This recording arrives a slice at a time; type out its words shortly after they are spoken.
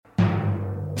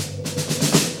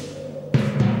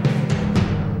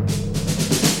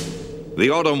The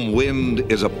autumn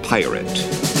wind is a pirate.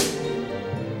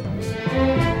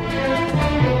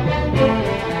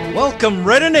 Welcome,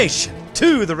 Raider Nation,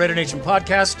 to the Raider Nation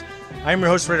podcast. I'm your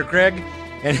host, Raider Craig,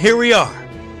 and here we are,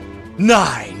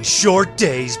 9 short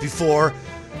days before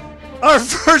our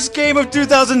first game of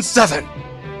 2007.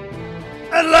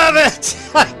 I love it!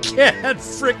 I can't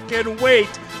freaking wait.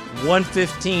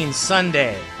 1:15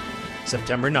 Sunday,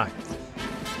 September 9th.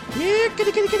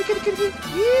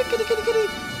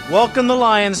 Welcome the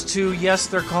Lions to, yes,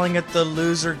 they're calling it the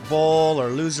Loser Bowl or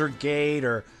Loser Gate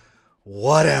or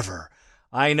whatever.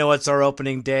 I know it's our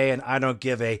opening day and I don't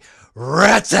give a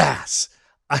rat's ass.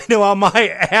 I know how my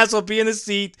ass will be in the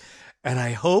seat and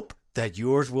I hope that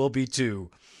yours will be too.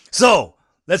 So,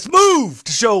 let's move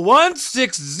to show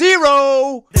 160. Okay.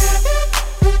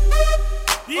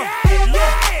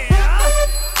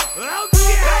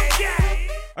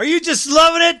 Are you just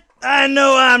loving it? I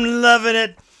know I'm loving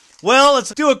it. Well,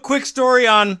 let's do a quick story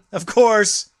on, of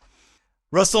course,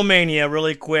 WrestleMania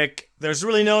really quick. There's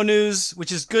really no news,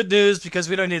 which is good news because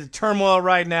we don't need the turmoil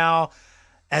right now,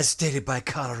 as stated by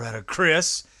Colorado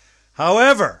Chris.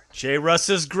 However, Jay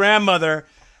Russ's grandmother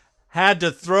had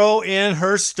to throw in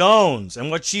her stones.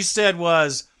 And what she said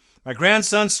was, my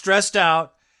grandson's stressed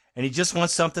out and he just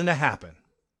wants something to happen.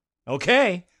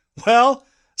 Okay, well,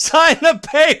 sign the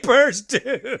papers,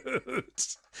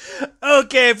 dudes.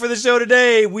 Okay, for the show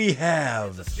today, we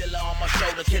have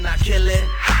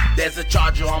There's a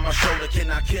charger on my shoulder,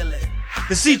 can I kill it?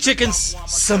 The Sea Chickens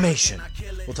Summation.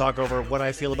 We'll talk over what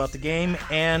I feel about the game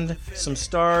and some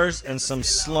stars and some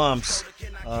slumps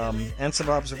and some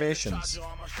observations.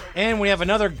 And we have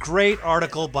another great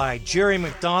article by Jerry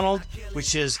McDonald,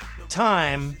 which is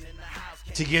time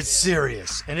to get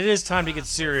serious. And it is time to get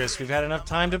serious. We've had enough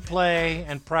time to play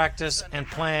and practice and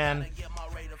plan.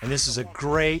 And this is a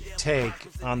great take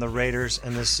on the Raiders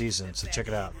in this season, so check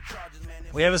it out.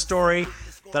 We have a story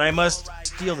that I must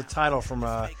steal the title from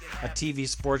a TV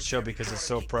sports show because it's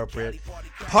so appropriate.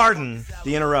 Pardon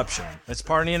the Interruption. It's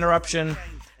Pardon the Interruption,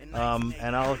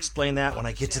 and I'll explain that when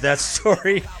I get to that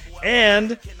story.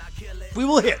 And we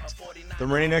will hit the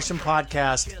Raider Nation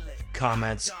podcast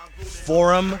comments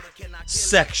forum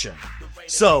section.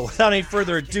 So, without any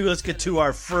further ado, let's get to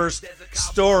our first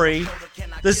story,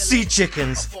 the Sea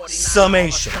Chickens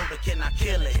Summation.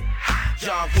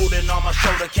 John Wooden on my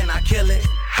shoulder, can I kill it?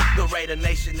 The Raider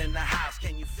Nation in the house,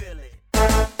 can you feel it?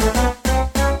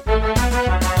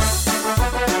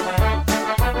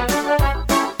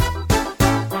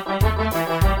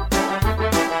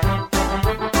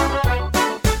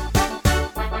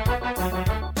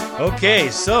 Okay,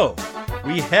 so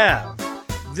we have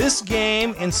this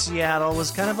game in Seattle was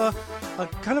kind of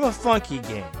a funky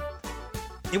game.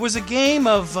 It was a game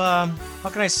of how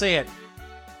can I say it?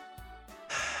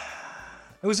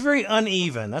 It was very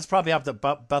uneven. That's probably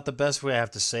about the best way I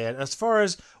have to say it. As far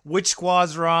as which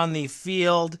squads are on the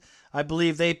field, I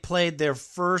believe they played their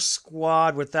first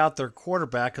squad without their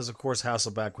quarterback because, of course,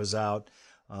 Hasselbeck was out.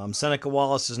 Seneca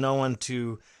Wallace is no one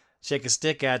to shake a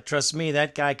stick at. Trust me,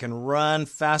 that guy can run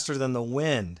faster than the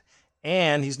wind.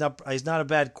 And he's not a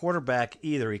bad quarterback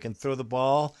either. He can throw the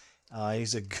ball.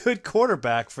 He's a good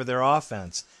quarterback for their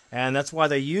offense. And that's why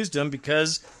they used him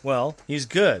because, well, he's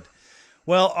good.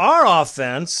 Well, our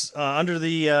offense, under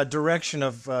the direction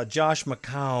of Josh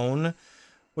McCown,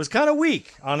 was kind of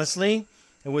weak, honestly.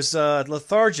 It was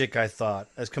lethargic, I thought,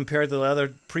 as compared to the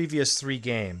other previous 3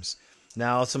 games.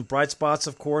 Now, some bright spots,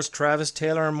 of course. Travis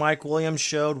Taylor and Mike Williams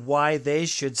showed why they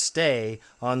should stay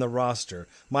on the roster.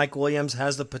 Mike Williams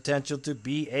has the potential to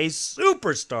be a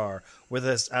superstar with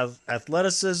his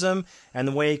athleticism and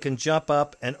the way he can jump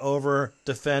up and over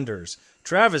defenders.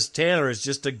 Travis Taylor is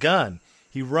just a gun.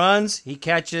 He runs, he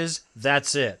catches,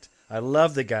 that's it. I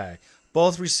love the guy.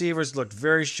 Both receivers looked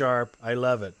very sharp. I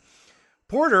love it.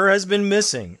 Porter has been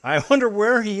missing. I wonder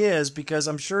where he is because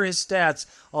I'm sure his stats,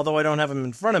 although I don't have him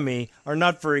in front of me, are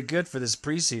not very good for this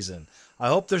preseason. I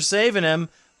hope they're saving him,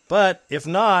 but if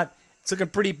not, it's looking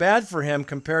pretty bad for him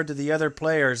compared to the other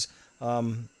players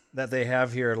that they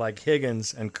have here, like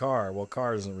Higgins and Carr. Well,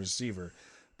 Carr isn't a receiver,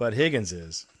 but Higgins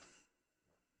is.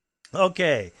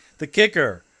 Okay, the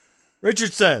kicker.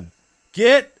 Richardson,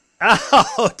 get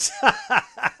out!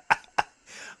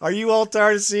 Are you all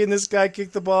tired of seeing this guy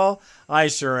kick the ball? I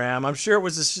sure am. I'm sure it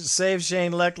was to save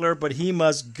Shane Leckler, but he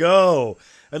must go.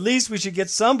 At least we should get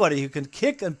somebody who can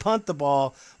kick and punt the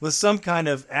ball with some kind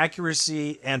of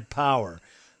accuracy and power.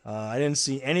 I didn't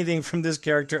see anything from this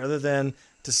character other than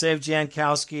to save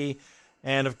Jankowski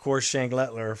and, of course, Shane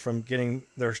Leckler from getting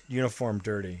their uniform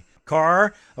dirty.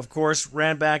 Carr, of course,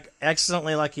 ran back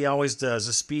excellently like he always does,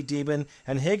 a speed demon,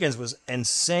 and Higgins was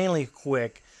insanely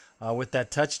quick. with that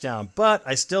touchdown. But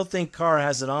I still think Carr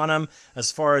has it on him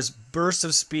as far as bursts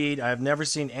of speed. I have never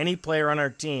seen any player on our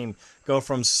team go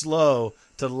from slow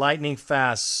to lightning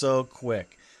fast so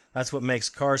quick. That's what makes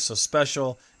Carr so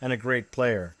special and a great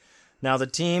player. Now the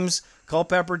teams,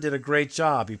 Culpepper did a great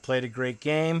job. He played a great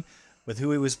game. With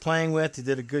who he was playing with, he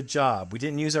did a good job. We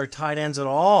didn't use our tight ends at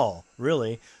all,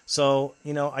 really. So,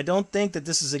 I don't think that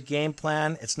this is a game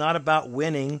plan. It's not about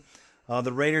winning.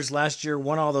 The Raiders last year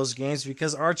won all those games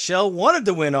because Art Shell wanted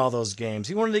to win all those games.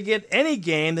 He wanted to get any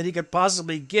game that he could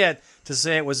possibly get to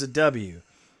say it was a W.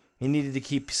 He needed to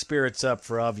keep spirits up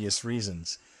for obvious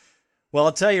reasons. Well,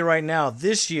 I'll tell you right now,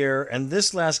 this year and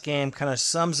this last game kind of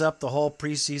sums up the whole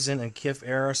preseason and Kiff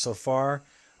era so far.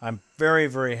 I'm very,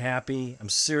 very happy. I'm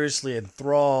seriously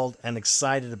enthralled and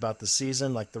excited about the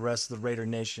season like the rest of the Raider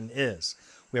Nation is.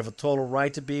 We have a total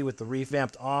right to be with the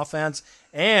revamped offense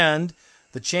and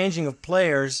the changing of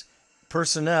players,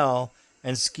 personnel,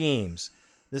 and schemes.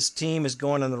 This team is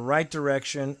going in the right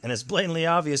direction, and it's blatantly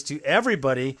obvious to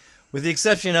everybody, with the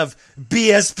exception of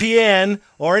BSPN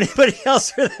or anybody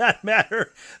else for that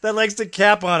matter that likes to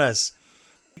cap on us.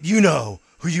 You know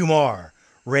who you are,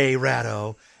 Ray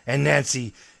Ratto and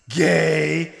Nancy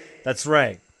Gay. That's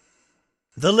right.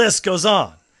 The list goes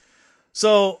on.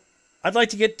 So I'd like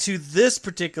to get to this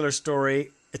particular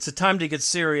story. It's a Time to Get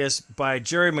Serious by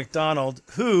Jerry McDonald,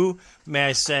 who, may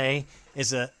I say,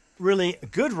 is a really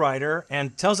good writer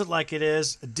and tells it like it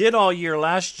is. Did all year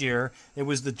last year. It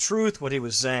was the truth what he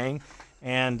was saying.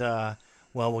 And,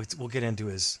 we'll get into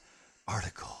his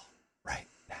article right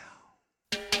now.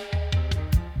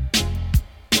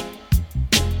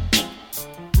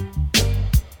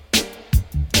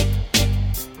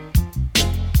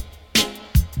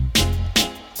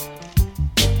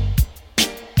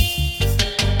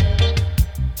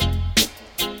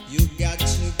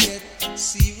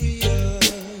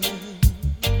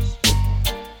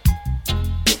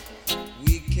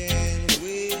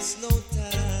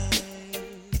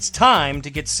 Time to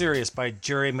Get Serious by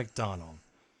Jerry McDonald.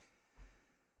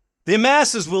 The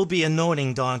masses will be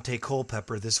anointing Dante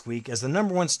Culpepper this week as the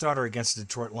number one starter against the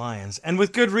Detroit Lions, and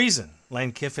with good reason.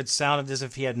 Lane Kiffin sounded as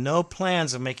if he had no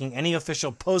plans of making any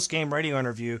official post-game radio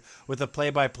interview with the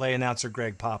play-by-play announcer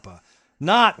Greg Papa.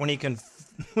 Not when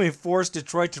we forced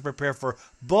Detroit to prepare for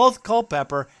both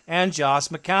Culpepper and Josh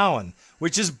McCown,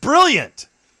 which is brilliant.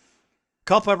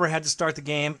 Culpepper had to start the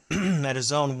game at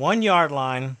his own 1-yard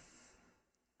line,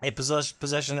 a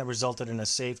possession that resulted in a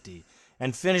safety,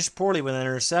 and finished poorly with an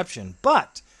interception.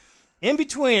 But in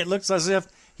between, it looks as if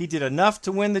he did enough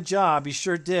to win the job. He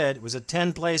sure did. It was a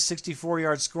 10-play,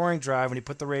 64-yard scoring drive, and he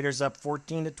put the Raiders up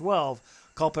 14-12.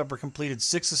 Culpepper completed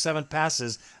 6 of 7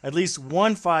 passes, at least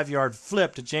one 5-yard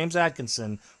flip to James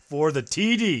Atkinson for the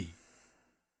TD.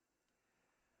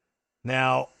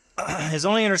 Now, his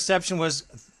only interception was,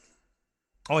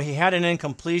 he had an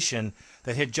incompletion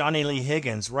that hit Johnny Lee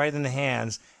Higgins right in the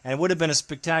hands, and it would have been a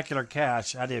spectacular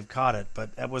catch had he have caught it,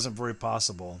 but that wasn't very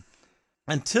possible.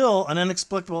 Until an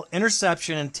inexplicable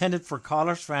interception intended for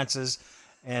Carlos Francis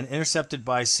and intercepted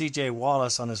by C.J.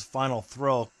 Wallace on his final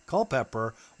throw,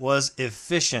 Culpepper was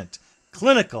efficient,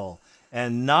 clinical,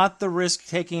 and not the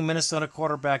risk-taking Minnesota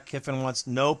quarterback Kiffin wants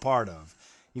no part of.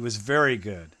 He was very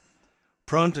good.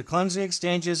 Prone to clumsy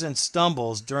exchanges and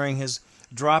stumbles during his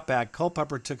drop back,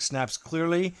 Culpepper took snaps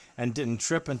clearly and didn't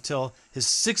trip until his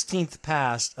 16th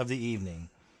pass of the evening.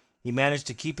 He managed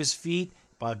to keep his feet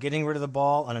while getting rid of the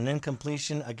ball on an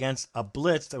incompletion against a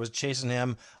blitz that was chasing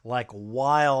him like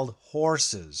wild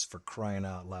horses, for crying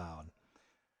out loud.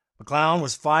 McCown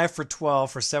was 5 for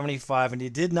 12 for 75, and he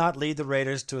did not lead the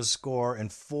Raiders to a score in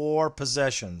 4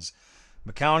 possessions.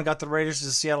 McCown got the Raiders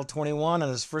to Seattle 21 on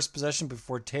his first possession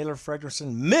before Taylor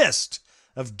Fredrickson missed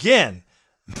again.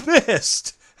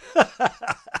 Missed.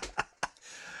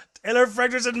 Taylor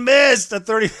Fredrickson missed a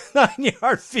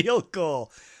 39-yard field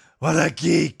goal. What a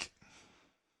geek.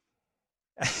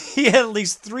 He had at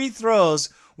least 3 throws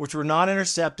which were not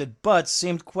intercepted but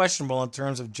seemed questionable in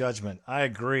terms of judgment. I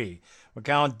agree.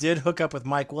 McCown did hook up with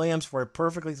Mike Williams for a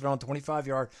perfectly thrown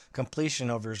 25-yard completion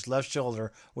over his left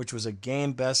shoulder, which was a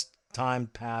game-best time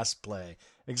pass play.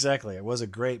 Exactly. It was a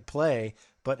great play,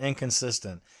 but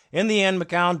inconsistent. In the end,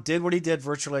 McCown did what he did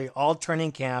virtually all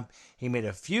training camp. He made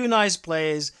a few nice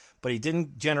plays, but he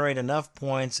didn't generate enough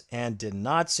points and did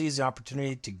not seize the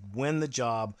opportunity to win the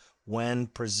job when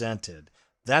presented.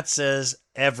 That says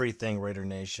everything, Raider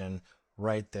Nation,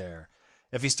 right there.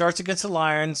 If he starts against the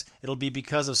Lions, it'll be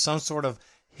because of some sort of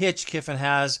hitch Kiffin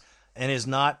has and is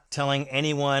not telling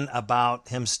anyone about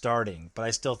him starting. But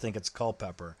I still think it's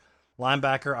Culpepper.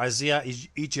 Linebacker Isaiah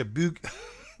Ikajuba,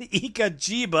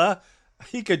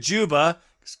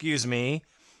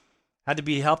 had to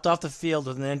be helped off the field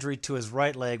with an injury to his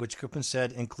right leg, which Koopman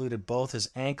said included both his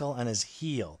ankle and his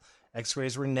heel.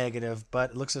 X-rays were negative, but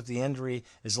it looks like the injury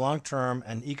is long-term,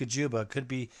 and Ikajuba could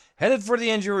be headed for the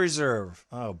injury reserve.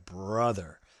 Oh,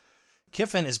 brother.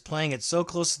 Kiffin is playing it so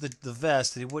close to the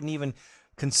vest that he wouldn't even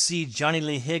concede Johnny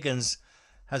Lee Higgins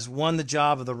has won the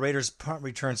job of the Raiders' punt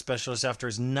return specialist after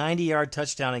his 90-yard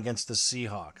touchdown against the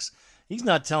Seahawks. He's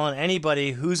not telling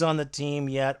anybody who's on the team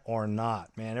yet or not.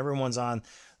 Man, everyone's on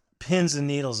pins and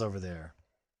needles over there.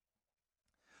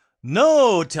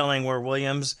 No telling where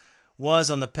Williams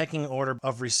was on the pecking order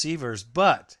of receivers,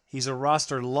 but he's a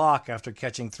roster lock after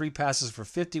catching 3 passes for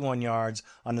 51 yards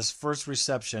on his first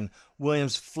reception.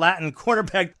 Williams flattened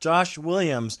quarterback Josh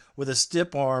Williams with a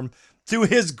stiff arm to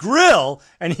his grill,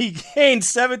 and he gained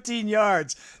 17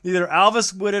 yards. Neither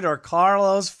Alvis Whitted or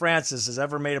Carlos Francis has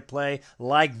ever made a play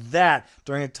like that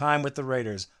during a time with the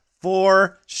Raiders.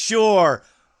 For sure,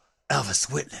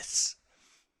 Elvis Whitless.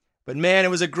 But, man, it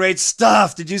was a great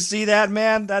stuff. Did you see that,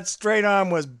 man? That straight arm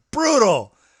was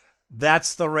brutal.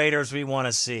 That's the Raiders we want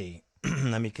to see.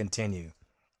 Let me continue.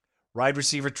 Wide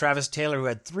receiver Travis Taylor, who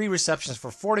had 3 receptions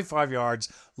for 45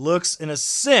 yards, looks in a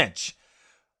cinch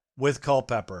with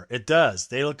Culpepper. It does.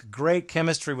 They look great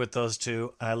chemistry with those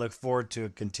two, and I look forward to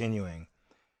it continuing.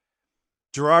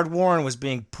 Gerard Warren was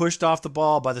being pushed off the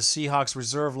ball by the Seahawks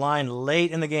reserve line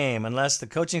late in the game. Unless the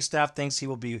coaching staff thinks he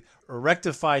will be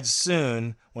rectified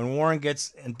soon, when Warren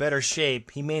gets in better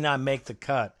shape, he may not make the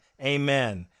cut.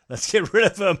 Amen. Let's get rid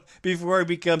of him before he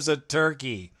becomes a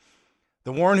turkey.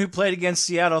 The Warren who played against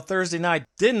Seattle Thursday night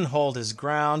didn't hold his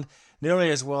ground nearly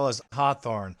as well as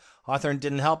Hawthorne. Hawthorne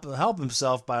didn't help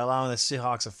himself by allowing the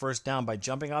Seahawks a first down by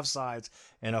jumping off sides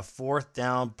in a 4th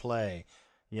down play.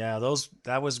 Yeah,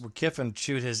 that was where Kiffin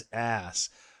chewed his ass.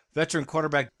 Veteran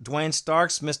quarterback Dwayne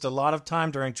Starks missed a lot of time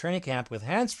during training camp with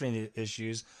hamstring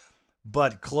issues,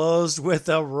 but closed with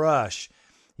a rush.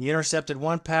 He intercepted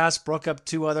 1 pass, broke up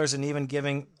 2 others, and even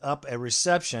giving up a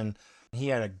reception. He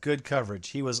had a good coverage.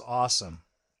 He was awesome.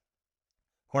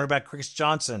 Cornerback Chris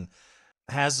Johnson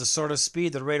has the sort of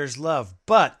speed the Raiders love,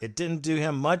 but it didn't do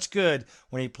him much good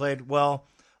when he played well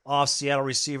off Seattle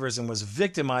receivers and was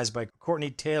victimized by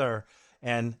Courtney Taylor.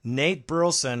 And Nate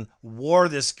Burleson wore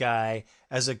this guy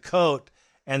as a coat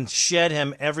and shed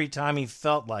him every time he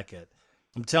felt like it.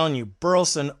 I'm telling you,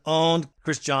 Burleson owned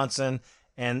Chris Johnson,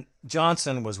 and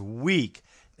Johnson was weak.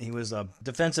 He was a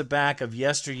defensive back of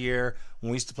yesteryear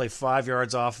when we used to play 5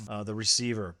 yards off the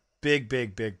receiver.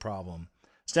 Big problem.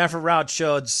 Stanford Routt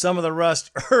showed some of the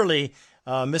rust early,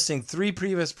 missing 3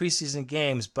 previous preseason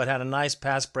games, but had a nice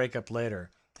pass breakup later.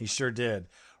 He sure did.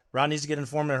 Routt needs to get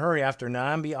informed in a hurry after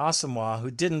Nnamdi Asomugha, who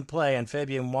didn't play, and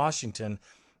Fabian Washington.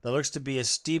 There looks to be a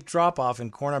steep drop-off in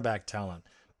cornerback talent.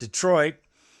 Detroit,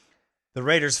 the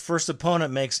Raiders' first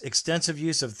opponent, makes extensive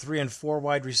use of 3 and 4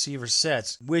 wide receiver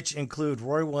sets, which include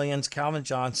Roy Williams, Calvin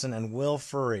Johnson, and Will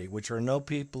Furry, which are no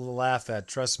people to laugh at.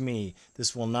 Trust me,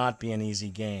 this will not be an easy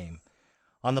game.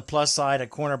 On the plus side, at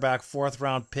cornerback,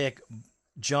 4th-round pick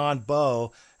John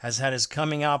Bowe has had his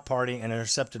coming-out party and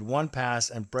intercepted 1 pass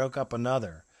and broke up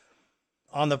another.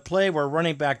 On the play where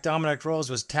running back Dominic Rose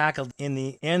was tackled in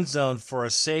the end zone for a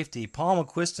safety, Paul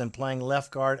McQuiston, playing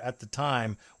left guard at the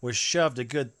time, was shoved a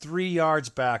good 3 yards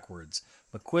backwards.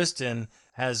 McQuiston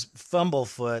has fumble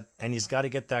foot, and he's got to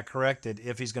get that corrected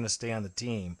if he's going to stay on the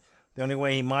team. The only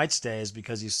way he might stay is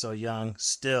because he's so young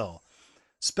still.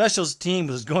 Specials team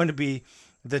was going to be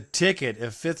the ticket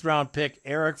if 5th-round pick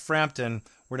Eric Frampton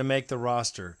were to make the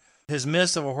roster. His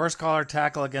miss of a horse collar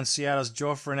tackle against Seattle's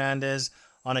Joe Fernandez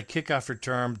on a kickoff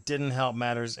return didn't help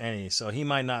matters any, so he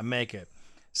might not make it.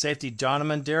 Safety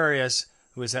Donovan Darius,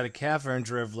 who has had a calf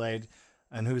injury of late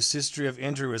and whose history of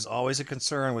injury was always a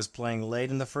concern, was playing late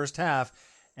in the first half,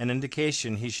 an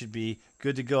indication he should be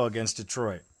good to go against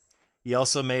Detroit. He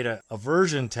also made a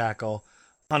aversion tackle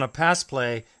on a pass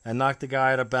play and knocked the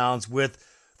guy out of bounds with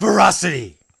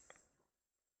ferocity.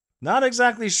 Not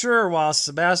exactly sure why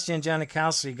Sebastian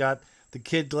Janikowski got the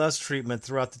kid gloves treatment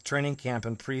throughout the training camp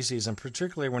and preseason,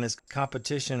 particularly when his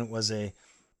competition was a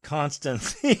constant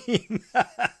theme.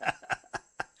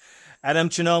 Adam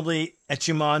Ginobili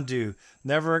Echimondu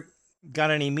never got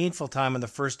any meaningful time in the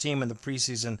first team in the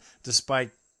preseason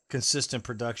despite consistent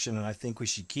production, and I think we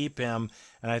should keep him.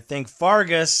 And I think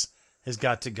Fargas has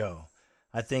got to go.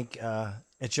 I think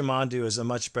Echimondu is a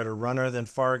much better runner than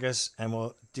Fargas and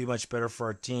will do much better for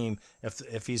our team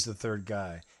if he's the 3rd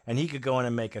guy. And he could go in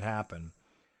and make it happen.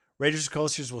 Raiders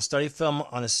coaches will study film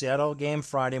on a Seattle game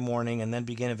Friday morning and then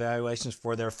begin evaluations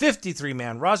for their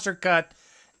 53-man roster cut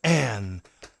and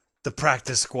the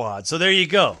practice squad. So there you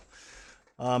go.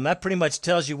 That pretty much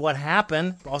tells you what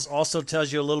happened. Also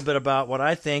tells you a little bit about what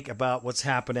I think about what's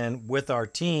happening with our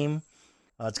team.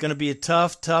 It's going to be a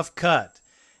tough, tough cut.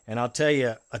 And I'll tell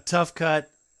you, a tough cut,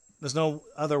 there's no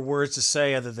other words to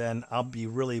say other than I'll be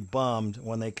really bummed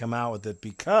when they come out with it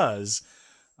because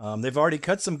they've already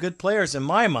cut some good players in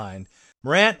my mind.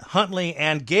 Morant, Huntley,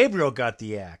 and Gabriel got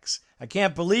the axe. I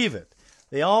can't believe it.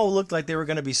 They all looked like they were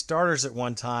going to be starters at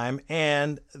one time,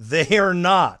 and they are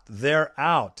not. They're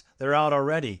out. They're out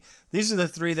already. These are the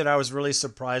three that I was really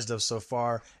surprised of so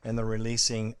far in the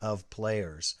releasing of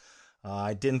players.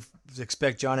 I didn't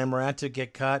expect John Morant to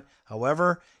get cut.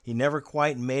 However, he never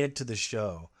quite made it to the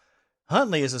show.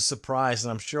 Huntley is a surprise,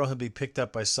 and I'm sure he'll be picked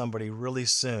up by somebody really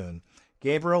soon.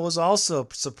 Gabriel was also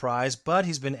surprised, but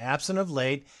he's been absent of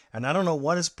late, and I don't know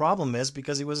what his problem is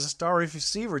because he was a star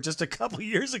receiver just a couple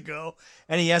years ago,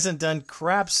 and he hasn't done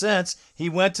crap since he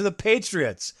went to the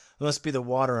Patriots. It must be the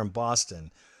water in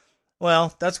Boston.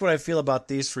 Well, that's what I feel about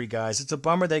these three guys. It's a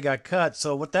bummer they got cut.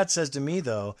 So what that says to me,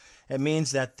 though, it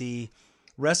means that the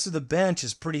rest of the bench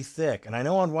is pretty thick. And I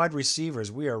know on wide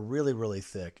receivers, we are really, really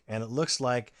thick. And it looks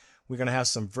like we're going to have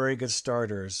some very good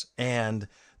starters. And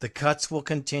the cuts will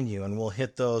continue, and we'll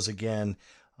hit those again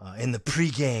in the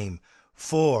pregame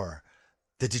for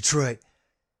the Detroit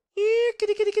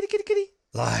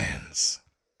Lions.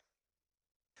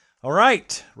 All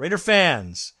right, Raider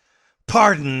fans,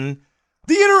 pardon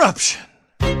the interruption.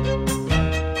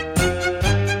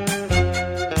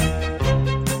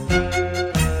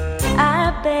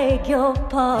 I beg your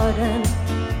pardon.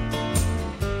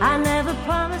 I never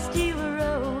promised you a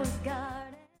rose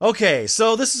garden. Okay,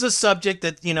 so this is a subject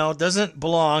that, doesn't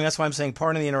belong. That's why I'm saying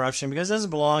pardon the interruption, because it doesn't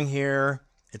belong here.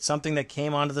 It's something that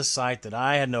came onto the site that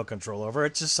I had no control over.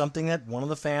 It's just something that one of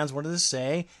the fans wanted to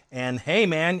say. And hey,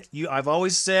 man, I've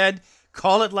always said,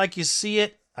 call it like you see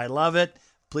it. I love it.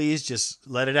 Please just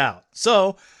let it out.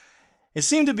 So it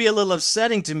seemed to be a little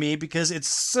upsetting to me because it's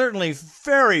certainly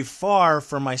very far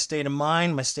from my state of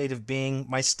mind, my state of being,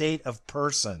 my state of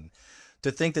person.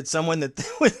 To think that someone that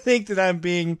would think that I'm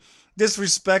being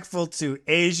disrespectful to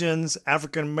Asians,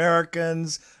 African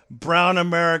Americans, brown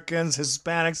Americans,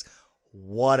 Hispanics,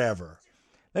 whatever.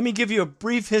 Let me give you a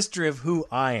brief history of who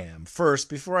I am first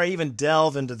before I even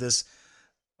delve into this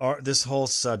whole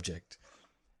subject.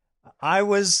 I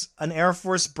was an Air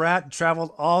Force brat and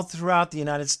traveled all throughout the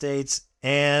United States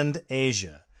and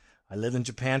Asia. I lived in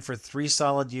Japan for 3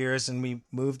 solid years, and we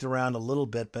moved around a little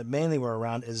bit, but mainly we're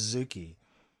around Izuki.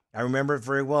 I remember it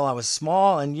very well. I was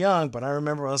small and young, but I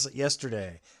remember it was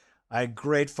yesterday. I had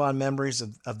great fond memories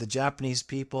of the Japanese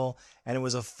people, and it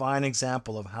was a fine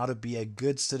example of how to be a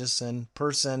good citizen,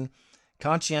 person,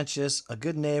 conscientious, a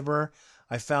good neighbor.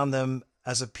 I found them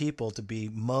as a people to be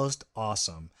most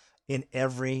awesome in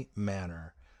every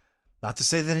manner. Not to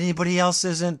say that anybody else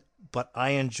isn't, but I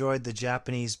enjoyed the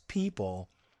Japanese people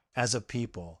as a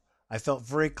people. I felt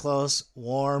very close,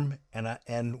 warm, and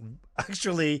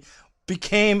actually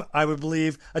became, I would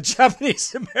believe, a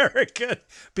Japanese American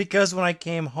because when I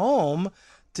came home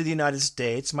to the United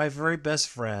States, my very best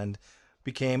friend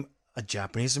became a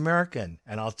Japanese American,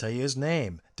 and I'll tell you his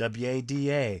name,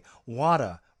 W-A-D-A,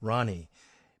 Wada Ronnie.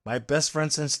 My best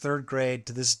friend since 3rd grade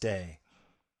to this day.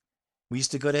 We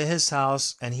used to go to his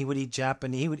house, and he would eat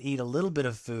Japanese. He would eat a little bit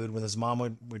of food when his mom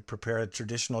would prepare a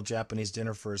traditional Japanese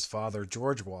dinner for his father,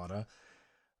 George Wada.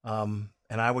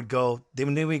 And I would go,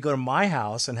 then we'd go to my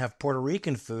house and have Puerto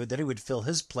Rican food. Then he would fill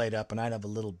his plate up, and I'd have a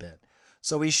little bit.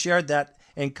 So we shared that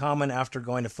in common after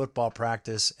going to football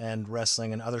practice and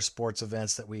wrestling and other sports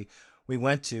events that we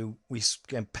went to. We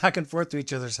went back and forth to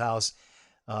each other's house,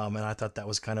 and I thought that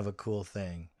was kind of a cool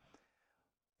thing.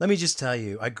 Let me just tell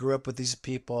you, I grew up with these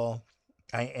people.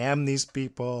 I am these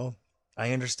people.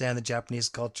 I understand the Japanese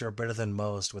culture better than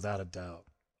most, without a doubt.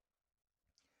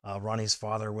 Ronnie's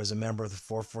father was a member of the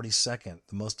 442nd,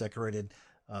 the most decorated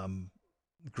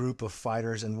group of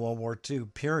fighters in World War II,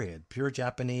 period. Pure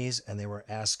Japanese, and they were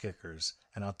ass kickers.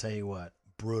 And I'll tell you what,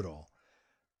 brutal.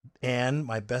 And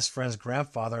my best friend's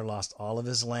grandfather lost all of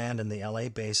his land in the LA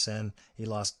basin. He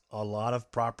lost a lot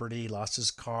of property, he lost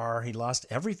his car, he lost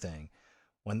everything.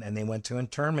 And they went to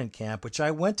internment camp, which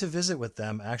I went to visit with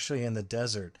them actually in the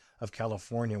desert of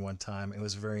California one time. It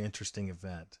was a very interesting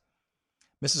event.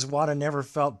 Mrs. Wada never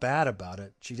felt bad about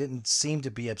it. She didn't seem to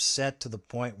be upset to the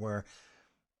point where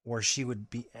she would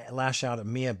lash out at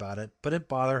me about it, but it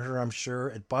bothered her, I'm sure.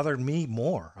 It bothered me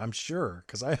more, I'm sure,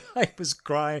 because I was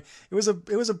crying. It was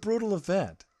a brutal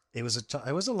event. It was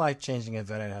a life-changing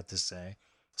event, I'd have to say.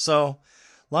 So,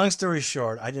 long story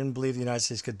short, I didn't believe the United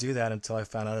States could do that until I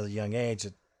found out at a young age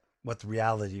what the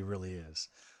reality really is.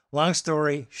 Long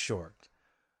story short,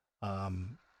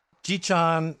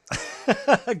 Ji-chan,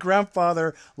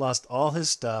 grandfather, lost all his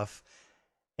stuff,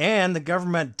 and the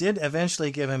government did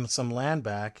eventually give him some land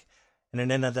back, and it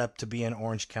ended up to be in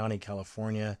Orange County,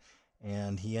 California,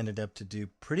 and he ended up to do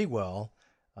pretty well,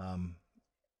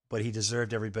 but he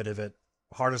deserved every bit of it.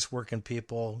 Hardest working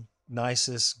people,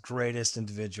 nicest, greatest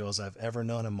individuals I've ever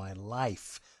known in my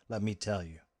life, let me tell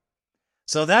you.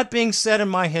 So that being said in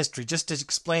my history, just to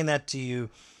explain that to you,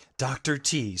 Dr.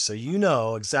 T, so you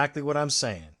know exactly what I'm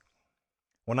saying.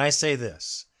 When I say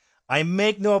this, I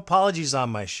make no apologies on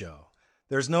my show.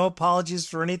 There's no apologies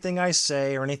for anything I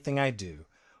say or anything I do.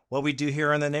 What we do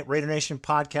here on the Raider Nation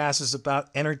podcast is about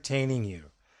entertaining you.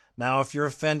 Now, if you're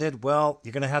offended, well,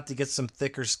 you're going to have to get some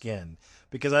thicker skin,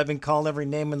 because I've been called every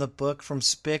name in the book from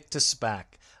spick to spack.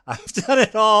 I've done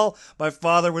it all. My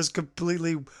father was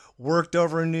completely worked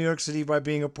over in New York City by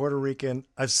being a Puerto Rican.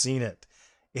 I've seen it.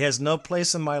 It has no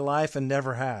place in my life and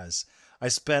never has. I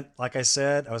spent, like I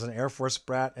said, I was an Air Force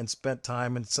brat and spent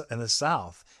time in the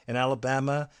South, in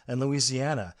Alabama and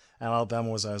Louisiana. And Alabama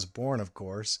was I was born, of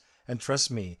course. And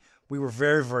trust me, we were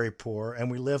very, very poor,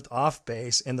 and we lived off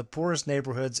base in the poorest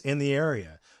neighborhoods in the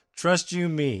area. Trust you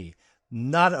me,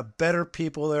 not a better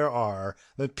people there are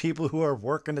than people who are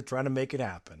working to try to make it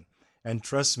happen. And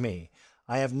trust me,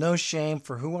 I have no shame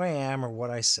for who I am or what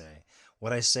I say.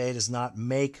 What I say does not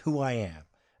make who I am,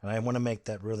 and I want to make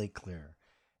that really clear.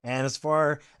 And as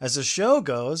far as the show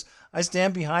goes, I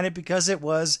stand behind it because it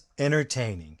was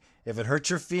entertaining. If it hurts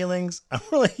your feelings, I'm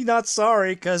really not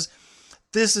sorry, because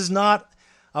this is not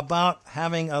about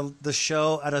having the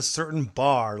show at a certain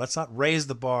bar. Let's not raise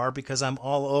the bar, because I'm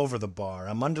all over the bar.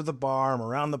 I'm under the bar. I'm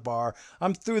around the bar.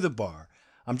 I'm through the bar.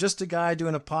 I'm just a guy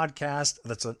doing a podcast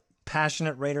that's a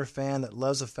passionate Raider fan that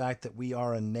loves the fact that we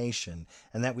are a nation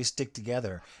and that we stick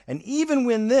together. And even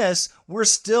when this, we're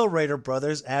still Raider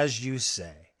brothers, as you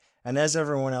say, and as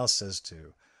everyone else says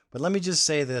too. But let me just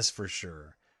say this for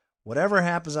sure. Whatever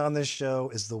happens on this show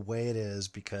is the way it is,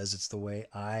 because it's the way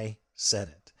I said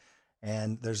it.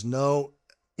 And there's no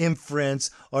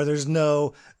inference, or there's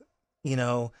no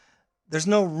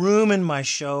room in my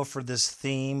show for this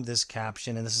theme, this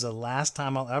caption. And this is the last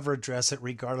time I'll ever address it,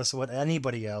 regardless of what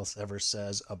anybody else ever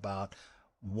says about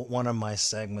one of my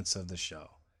segments of the show.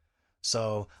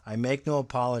 So I make no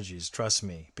apologies, trust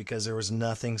me, because there was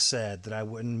nothing said that I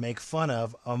wouldn't make fun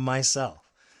of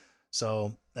myself.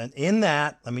 So, and in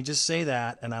that, let me just say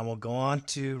that, and I will go on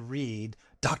to read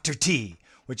Dr. T,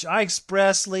 which I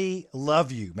expressly love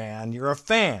you, man. You're a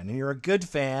fan, and you're a good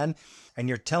fan, and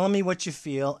you're telling me what you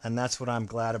feel, and that's what I'm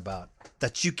glad about.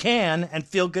 That you can and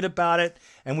feel good about it,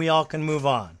 and we all can move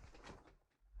on.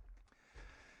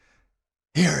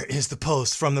 Here is the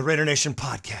post from the Raider Nation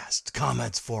podcast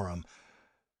comments forum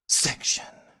section.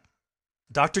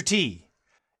 Dr. T,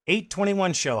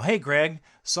 821 show. Hey, Greg.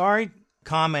 Sorry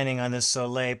commenting on this so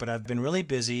late, but I've been really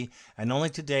busy and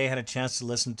only today had a chance to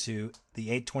listen to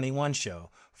the 821 show.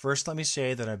 First, let me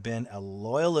say that I've been a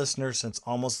loyal listener since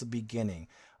almost the beginning.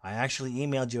 I actually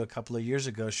emailed you a couple of years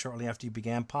ago, shortly after you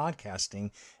began podcasting,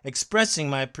 expressing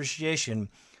my appreciation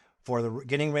for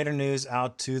getting Raider news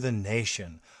out to the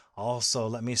nation. Also,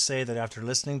 let me say that after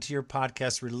listening to your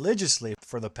podcast religiously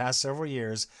for the past several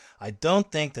years, I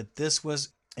don't think that this was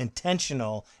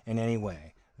intentional in any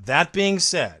way. That being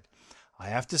said, I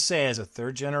have to say, as a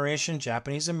third-generation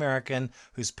Japanese American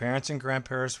whose parents and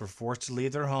grandparents were forced to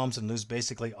leave their homes and lose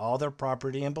basically all their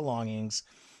property and belongings,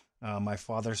 my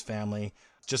father's family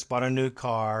just bought a new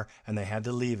car and they had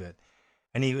to leave it.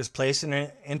 And he was placed in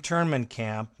an internment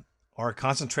camp or a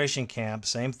concentration camp,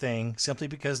 same thing, simply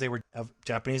because they were of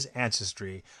Japanese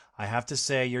ancestry. I have to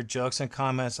say your jokes and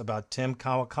comments about Tim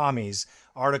Kawakami's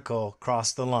article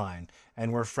crossed the line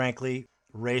and were frankly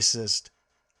racist.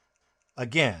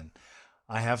 Again,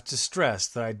 I have to stress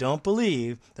that I don't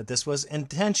believe that this was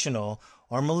intentional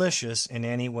or malicious in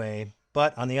any way.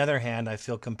 But on the other hand, I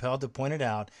feel compelled to point it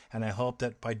out, and I hope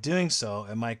that by doing so,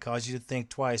 it might cause you to think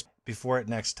twice before it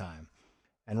next time.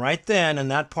 And right then, in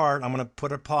that part, I'm going to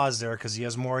put a pause there because he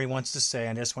has more he wants to say.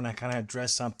 I just want to kind of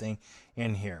address something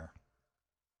in here.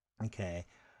 Okay.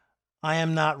 I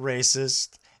am not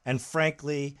racist, and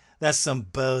frankly, that's some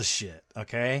bullshit,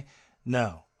 okay?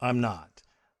 No, I'm not.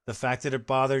 The fact that it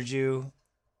bothered you,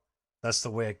 that's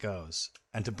the way it goes.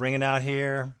 And to bring it out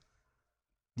here,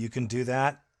 you can do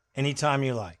that anytime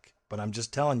you like. But I'm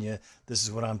just telling you, this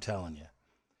is what I'm telling you.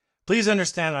 Please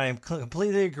understand I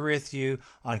completely agree with you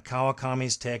on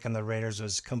Kawakami's take on the Raiders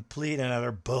was complete and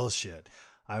utter bullshit.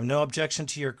 I have no objection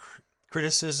to your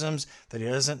criticisms that he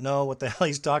doesn't know what the hell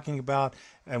he's talking about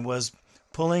and was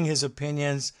pulling his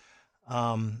opinions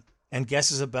and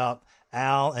guesses about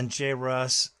Al and J.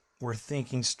 Russ were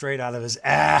thinking straight out of his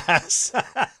ass.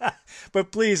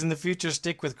 But please, in the future,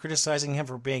 stick with criticizing him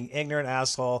for being ignorant,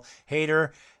 asshole,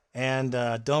 hater, and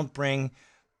don't bring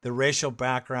the racial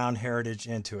background heritage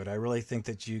into it. I really think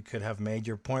that you could have made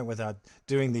your point without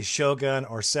doing the shogun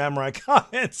or samurai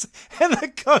comments and the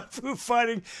kung fu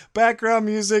fighting background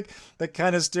music, the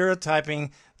kind of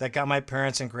stereotyping that got my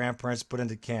parents and grandparents put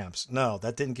into camps. No,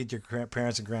 that didn't get your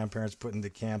parents and grandparents put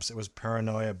into camps. It was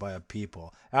paranoia by a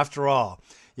people. After all,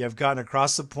 you have gotten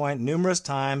across the point numerous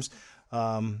times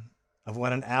of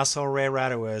what an asshole Ray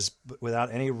Ratto is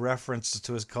without any reference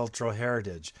to his cultural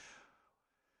heritage.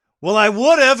 Well, I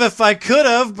would have if I could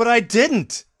have, but I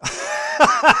didn't.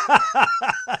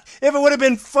 If it would have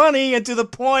been funny and to the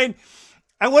point,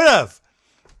 I would have.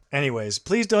 Anyways,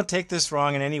 please don't take this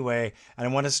wrong in any way. And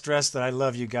I want to stress that I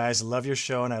love you guys. I love your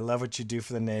show, and I love what you do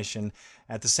for the nation.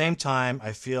 At the same time,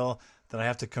 I feel that I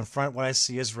have to confront what I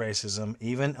see as racism,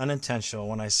 even unintentional,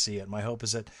 when I see it. My hope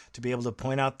is that to be able to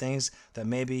point out things that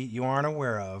maybe you aren't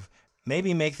aware of,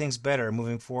 maybe make things better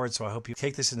moving forward. So I hope you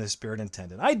take this in the spirit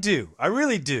intended. I do. I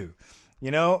really do. You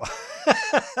know,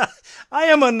 I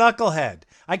am a knucklehead.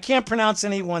 I can't pronounce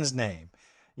anyone's name.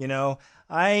 You know,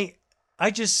 I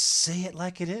just say it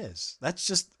like it is. That's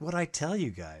just what I tell you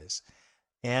guys.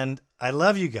 And I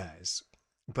love you guys.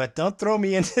 But don't throw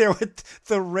me in there with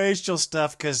the racial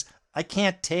stuff, because I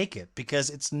can't take it, because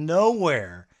it's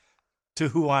nowhere to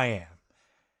who I am.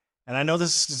 And I know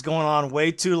this is going on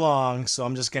way too long, so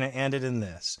I'm just going to end it in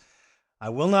this. I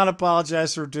will not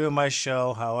apologize for doing my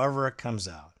show however it comes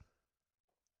out.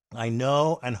 I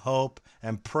know and hope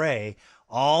and pray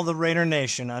all the Raider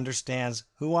Nation understands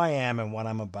who I am and what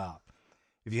I'm about.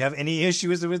 If you have any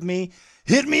issues with me,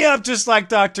 hit me up just like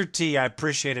Dr. T. I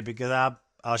appreciate it, because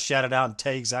I'll shout it out and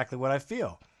tell you exactly what I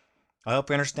feel. I hope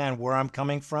you understand where I'm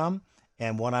coming from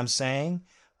and what I'm saying.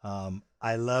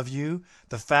 I love you.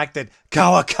 The fact that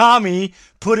Kawakami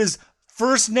put his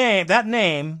first name, that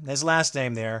name, his last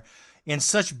name there, in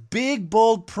such big,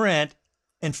 bold print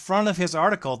in front of his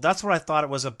article, that's what I thought it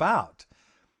was about.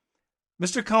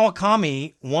 Mr.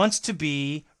 Kawakami wants to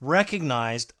be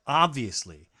recognized,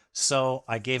 obviously, so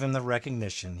I gave him the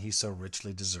recognition he so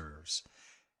richly deserves.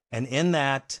 And in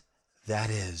that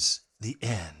is the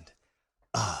end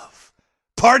of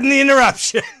Pardon the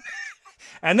Interruption.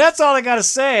 And that's all I got to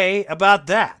say about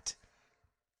that.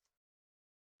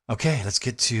 Okay, let's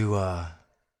get to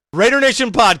Raider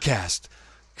Nation Podcast.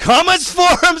 Comments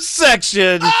Forum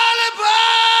section.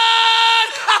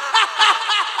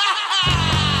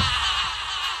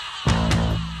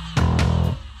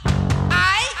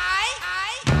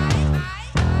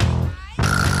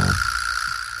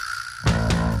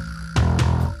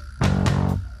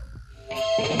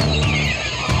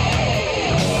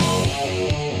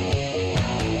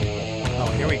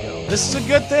 This is a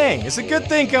good thing. It's a good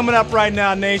thing coming up right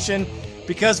now, Nation,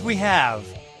 because we have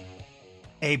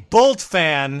a Bolt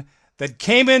fan that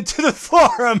came into the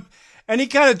forum, and he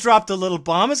kind of dropped a little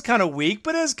bomb. It's kind of weak,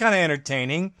 but it's kind of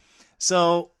entertaining.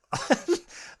 So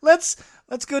let's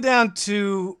go down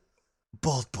to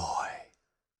Bolt Boy,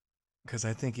 because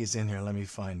I think he's in here. Let me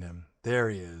find him. There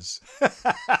he is.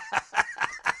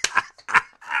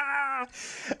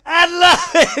 I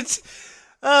love it.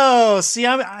 Oh, see,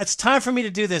 it's time for me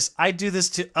to do this. I do this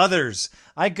to others.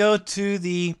 I'm going to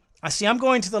the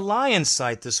Lions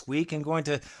site this week and going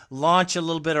to launch a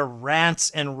little bit of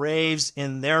rants and raves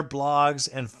in their blogs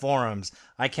and forums.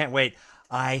 I can't wait.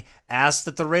 I asked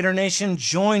that the Raider Nation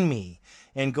join me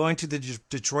in going to the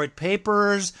Detroit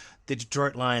papers, the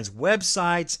Detroit Lions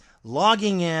websites,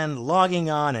 logging in, logging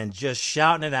on, and just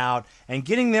shouting it out and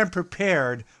getting them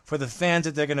prepared for the fans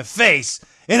that they're going to face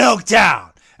in Oaktown.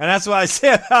 And that's what I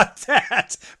say about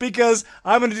that, because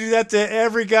I'm going to do that to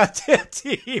every goddamn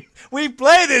team we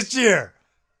play this year.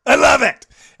 I love it.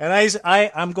 And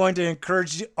I'm going to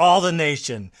encourage all the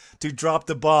nation to drop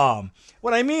the bomb.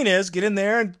 What I mean is get in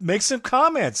there and make some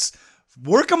comments.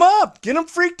 Work them up. Get them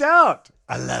freaked out.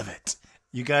 I love it.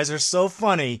 You guys are so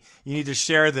funny. You need to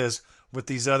share this with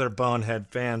these other bonehead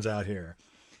fans out here.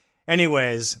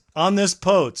 Anyways, on this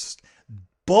post,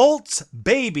 Bolt's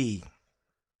baby.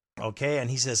 Okay, and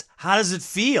he says, how does it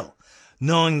feel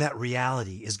knowing that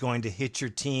reality is going to hit your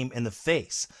team in the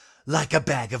face like a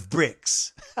bag of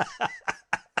bricks?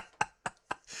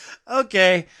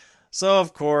 Okay, so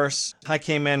of course, I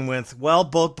came in with, well,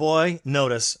 Boat Boy,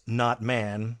 notice, not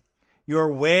man.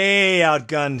 You're way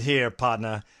outgunned here,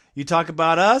 partner. You talk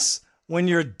about us? When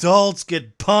your adults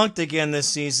get punked again this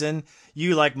season,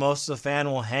 you, like most of the fan,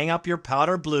 will hang up your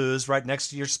powder blues right next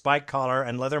to your spike collar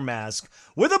and leather mask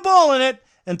with a ball in it.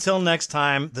 Until next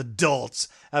time, the dolts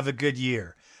have a good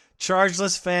year.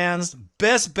 Chargeless fans,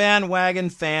 best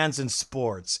bandwagon fans in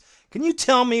sports. Can you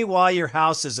tell me why your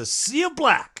house is a sea of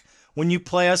black when you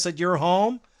play us at your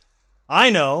home? I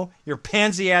know, your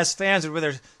pansy-ass fans would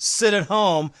rather sit at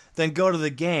home than go to the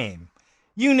game.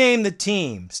 You name the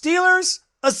team. Steelers?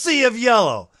 A sea of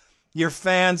yellow. Your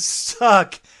fans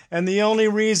suck, and the only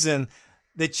reason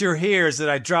that you're here is that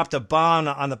I dropped a bomb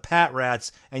on the Pat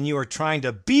Rats and you are trying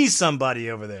to be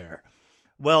somebody over there.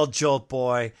 Well, Jolt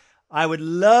boy, I would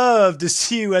love to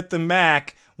see you at the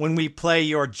MAC when we play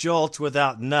your Jolts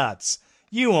without nuts.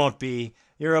 You won't be.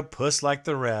 You're a puss like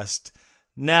the rest.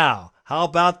 Now, how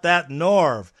about that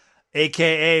Norv,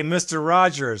 a.k.a. Mr.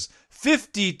 Rogers,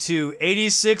 52,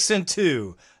 86, and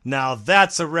 2. Now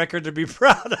that's a record to be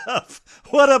proud of.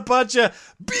 What a bunch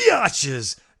of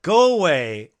biatches. Go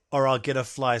away, or I'll get a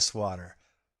fly swatter.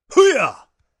 Hooyah!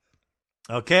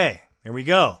 Okay, here we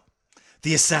go.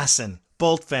 The Assassin,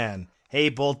 Bolt fan. Hey,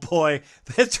 Bolt boy,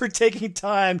 thanks for taking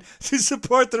time to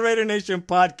support the Raider Nation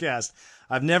podcast.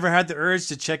 I've never had the urge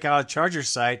to check out a Chargers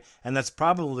site, and that's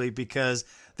probably because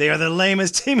they are the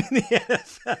lamest team in the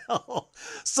NFL.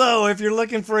 So if you're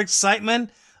looking for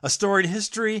excitement, a storied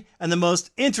history, and the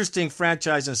most interesting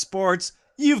franchise in sports,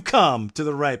 you've come to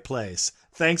the right place.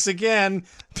 Thanks again.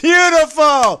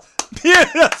 Beautiful!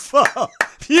 Beautiful!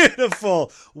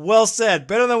 Beautiful! Well said.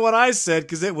 Better than what I said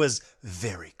because it was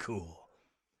very cool.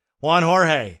 Juan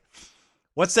Jorge.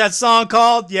 What's that song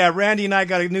called? Yeah, Randy and I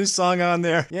got a new song on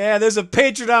there. Yeah, there's a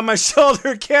Patriot on my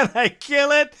shoulder. Can I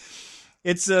kill it?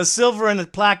 It's a Silver and a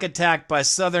Plaque Attack by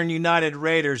Southern United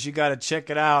Raiders. You got to check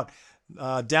it out.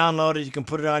 Download it. You can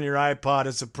put it on your iPod.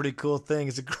 It's a pretty cool thing.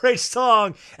 It's a great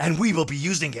song, and we will be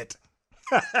using it.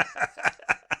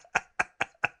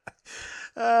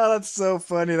 Oh, that's so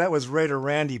funny. That was Raider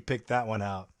Randy picked that one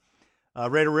out.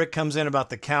 Raider Rick comes in about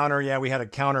the counter. Yeah, we had a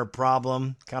counter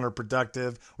problem,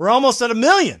 counterproductive. We're almost at 1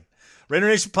 million. Raider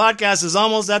Nation Podcast is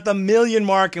almost at the 1 million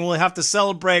mark, and we'll have to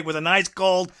celebrate with a nice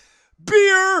cold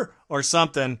beer or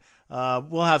something.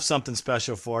 We'll have something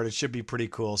special for it. It should be pretty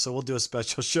cool. So we'll do a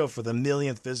special show for the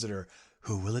 1,000,000th visitor.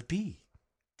 Who will it be?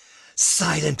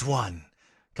 Silent One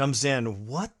comes in.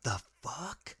 What the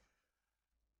fuck?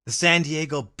 The San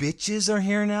Diego bitches are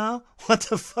here now? What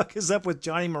the fuck is up with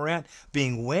Johnny Morant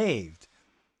being waived?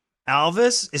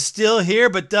 Alvis is still here,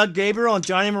 but Doug Gabriel and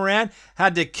Johnny Morant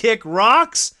had to kick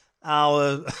rocks?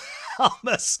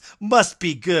 Alvis must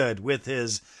be good with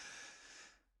his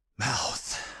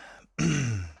mouth.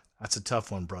 That's a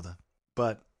tough one, brother,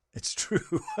 but it's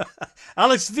true.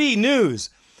 Alex V.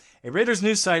 News. A Raiders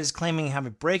news site is claiming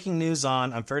having breaking news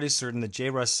on, I'm fairly certain, the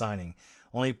J. Russ signing.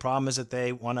 Only problem is that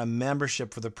they want a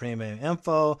membership for the premium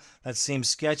info. That seems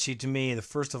sketchy to me.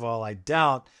 First of all, I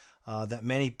doubt that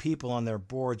many people on their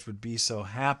boards would be so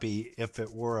happy if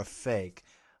it were a fake.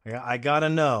 I gotta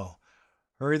know.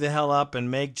 Hurry the hell up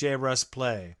and make J. Russ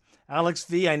play. Alex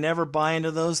V., I never buy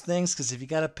into those things because if you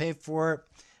gotta pay for it,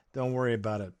 don't worry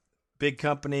about it. Big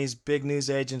companies, big news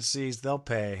agencies, they'll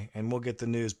pay, and we'll get the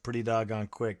news pretty doggone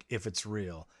quick if it's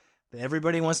real.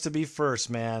 Everybody wants to be first,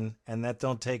 man, and that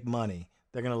don't take money.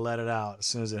 They're going to let it out as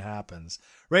soon as it happens.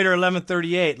 Raider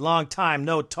 1138, long time,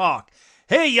 no talk.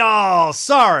 Hey, y'all,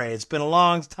 sorry. It's been a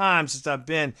long time since I've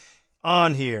been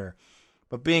on here.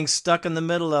 But being stuck in the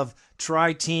middle of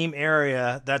tri-team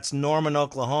area, that's Norman,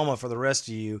 Oklahoma for the rest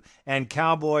of you, and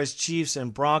Cowboys, Chiefs,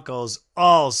 and Broncos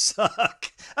all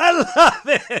suck. I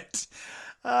love it.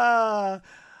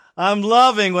 I'm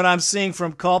loving what I'm seeing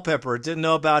from Culpepper. Didn't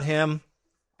know about him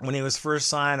when he was first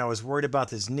signed. I was worried about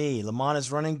his knee. Lamont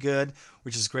is running good,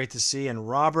 which is great to see. And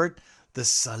Robert, the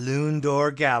Saloon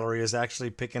Door Gallery, is actually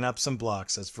picking up some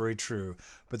blocks. That's very true.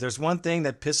 But there's one thing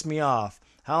that pissed me off.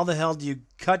 How the hell do you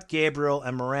cut Gabriel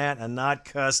and Morant and not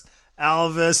cuss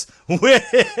Alvis with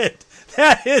it?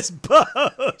 That is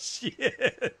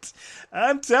bullshit.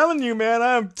 I'm telling you, man,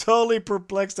 I'm totally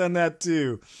perplexed on that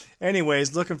too.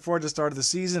 Anyways, looking forward to the start of the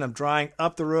season. I'm driving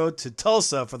up the road to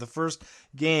Tulsa for the first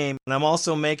game, and I'm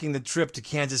also making the trip to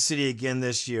Kansas City again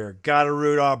this year. Gotta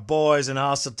root our boys in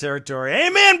hostile territory.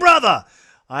 Amen, brother!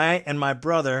 I and my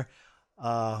brother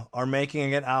are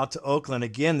making it out to Oakland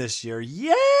again this year.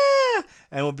 Yeah!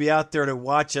 And we'll be out there to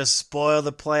watch us spoil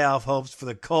the playoff hopes for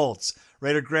the Colts.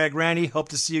 Raider Greg, Randy, hope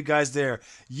to see you guys there.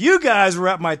 You guys were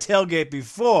at my tailgate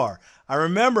before. I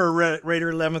remember Raider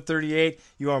 1138.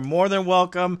 You are more than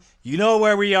welcome. You know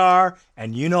where we are,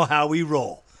 and you know how we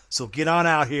roll. So get on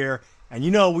out here, and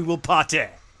you know we will pate.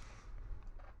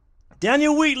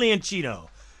 Daniel Wheatley and Chino.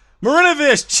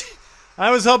 Marinovich.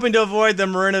 I was hoping to avoid the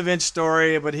Marinovich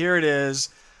story, but here it is.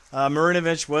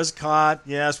 Marinovich was caught,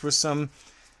 yes, with some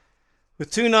With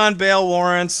 2 non-bail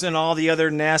warrants and all the other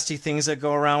nasty things that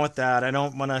go around with that, I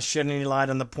don't want to shed any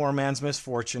light on the poor man's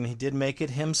misfortune. He did make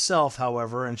it himself,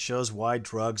 however, and shows why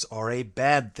drugs are a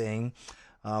bad thing.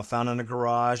 Found in a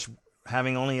garage,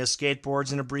 having only his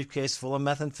skateboards and a briefcase full of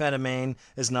methamphetamine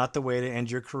is not the way to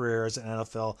end your career as an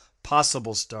NFL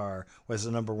possible star was the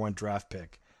number 1 draft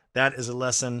pick. That is a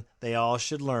lesson they all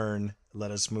should learn. Let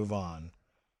us move on.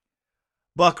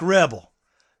 Buck Rebel.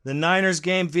 The Niners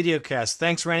game videocast.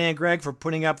 Thanks, Randy and Greg, for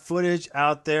putting up footage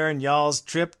out there in y'all's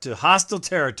trip to hostile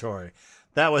territory.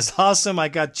 That was awesome. I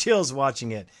got chills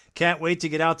watching it. Can't wait to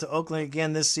get out to Oakland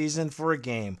again this season for a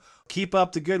game. Keep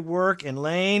up the good work. In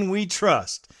Lane, we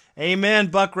trust. Amen,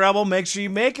 Buck Rebel. Make sure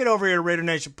you make it over here to Raider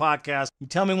Nation Podcast. You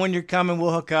tell me when you're coming.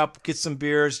 We'll hook up, get some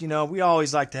beers. You know, we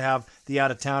always like to have the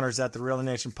out-of-towners at the Raider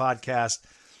Nation Podcast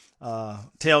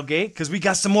tailgate because we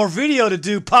got some more video to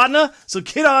do, partner. So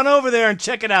get on over there and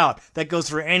check it out. That goes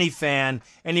for any fan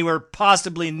anywhere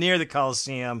possibly near the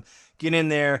Coliseum. Get in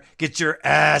there, get your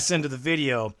ass into the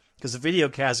video because the video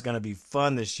cast is going to be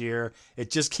fun this year. It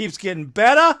just keeps getting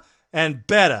better and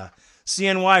better.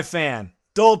 CNY fan,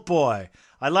 Dolt Boy.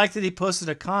 I like that he posted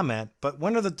a comment, but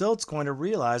when are the Dolts going to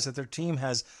realize that their team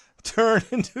has turned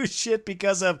into shit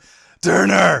because of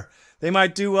Turner? They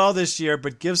might do well this year,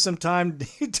 but give some time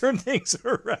to turn things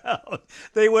around.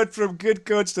 They went from good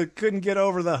coach that couldn't get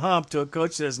over the hump to a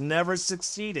coach that has never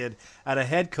succeeded at a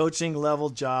head coaching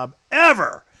level job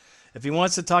ever. If he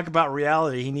wants to talk about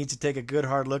reality, he needs to take a good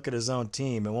hard look at his own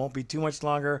team. It won't be too much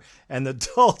longer, and the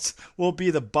Dolts will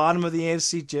be the bottom of the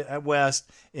AFC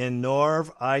West in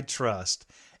Norv, I trust.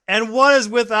 And what is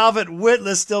with Alvin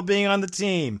Whitless still being on the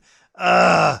team?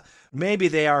 Maybe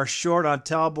they are short on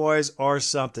towel boys or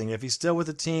something. If he's still with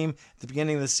the team at the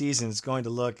beginning of the season, it's going to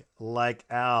look like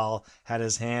Al had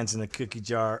his hands in the cookie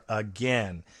jar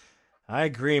again. I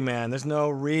agree, man. There's no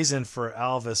reason for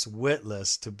Alvis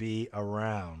Whitless to be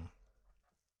around.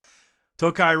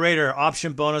 Tokai Raider,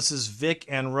 option bonuses, Vic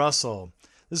and Russell.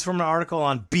 This is from an article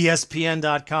on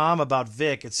BSPN.com about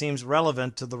Vic. It seems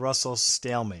relevant to the Russell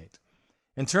stalemate.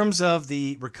 In terms of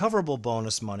the recoverable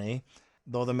bonus money,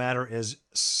 though the matter is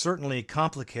certainly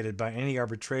complicated by any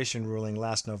arbitration ruling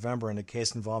last November in a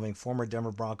case involving former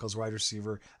Denver Broncos wide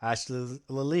receiver Ashley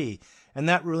Lee. And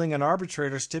that ruling, an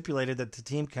arbitrator stipulated that the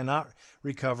team cannot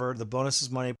recover the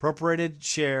bonuses money, appropriated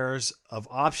shares of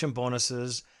option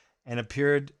bonuses, and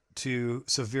appeared to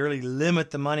severely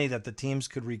limit the money that the teams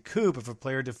could recoup if a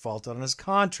player defaulted on his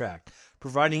contract.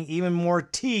 Providing even more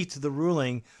teeth to the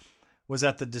ruling was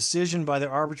that the decision by the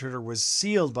arbitrator was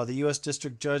sealed by the U.S.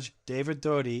 District Judge David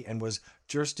Doty and was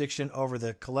jurisdiction over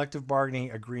the collective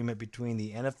bargaining agreement between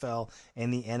the NFL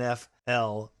and the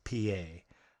NFLPA.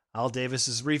 Al Davis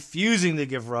is refusing to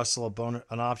give Russell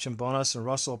an option bonus, and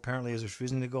Russell apparently is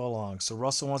refusing to go along. So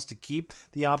Russell wants to keep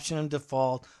the option and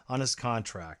default on his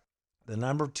contract. The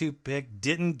number 2 pick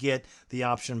didn't get the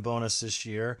option bonus this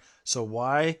year, so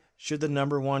why should the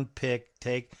number 1 pick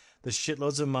take the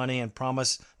shitloads of money and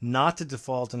promise not to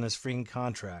default on his freaking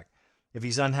contract? If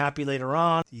he's unhappy later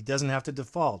on, he doesn't have to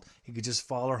default. He could just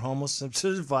follow Homer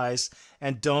Simpson's advice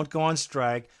and don't go on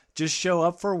strike. Just show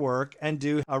up for work and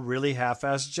do a really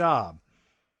half-assed job.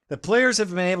 The players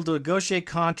have been able to negotiate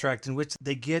contract in which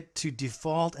they get to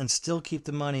default and still keep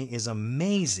the money is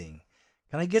amazing.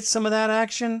 Can I get some of that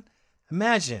action?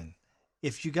 Imagine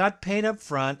if you got paid up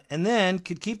front and then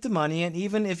could keep the money, and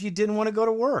even if you didn't want to go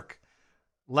to work.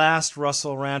 Last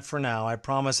Russell rant for now. I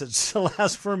promise it's the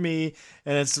last for me,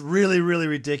 and it's really, really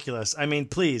ridiculous. I mean,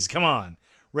 please, come on.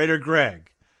 Raider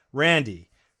Greg, Randy,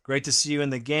 great to see you in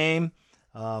the game.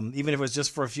 Even if it was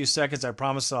just for a few seconds, I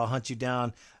promise I'll hunt you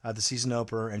down at the season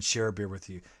opener and share a beer with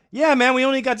you. Yeah, man, we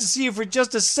only got to see you for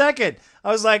just a second.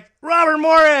 I was like, Robert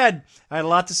Moorhead. I had a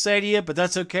lot to say to you, but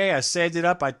that's okay. I saved it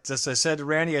up. As I said to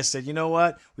Randy, I said, you know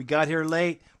what? We got here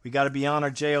late. We got to be on our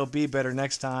JOB better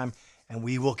next time, and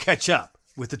we will catch up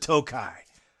with the Tokai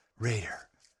Raider,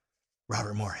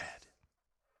 Robert Moorhead.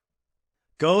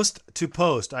 Ghost to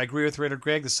post. I agree with Raider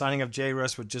Greg. The signing of Jay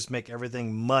Russ would just make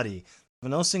everything muddy.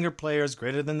 No single player is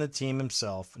greater than the team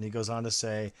himself. And he goes on to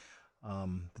say,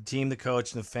 the team, the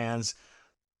coach, and the fans,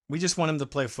 we just want him to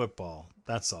play football.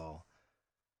 That's all.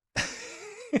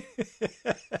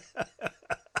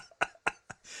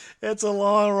 It's a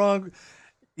long, wrong.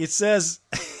 It says,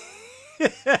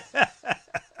 it's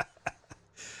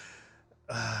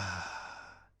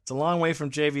a long way from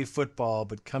JV football,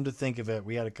 but come to think of it,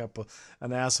 we had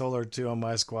an asshole or two on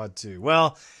my squad too.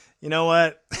 Well, you know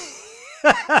what?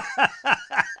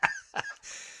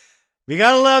 We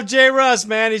gotta love Jay Russ,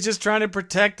 man. He's just trying to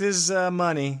protect his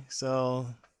money. So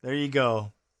there you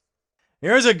go.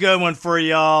 Here's a good one for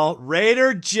y'all.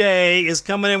 Raider J is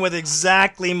coming in with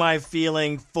exactly my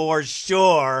feeling for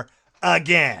sure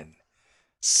again.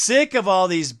 Sick of all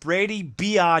these Brady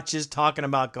biatches talking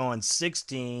about going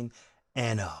 16-0.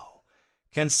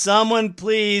 Can someone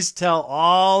please tell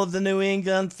all of the New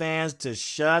England fans to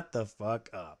shut the fuck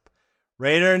up?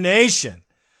 Raider Nation.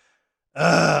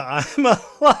 I'm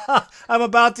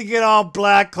about to get all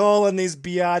black hole in these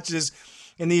biatches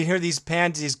and you hear these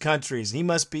pansies countries. He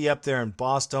must be up there in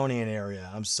Bostonian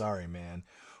area. I'm sorry, man.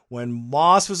 When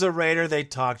Moss was a Raider, they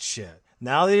talked shit.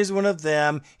 Now that he's one of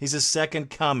them, he's a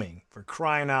second coming, for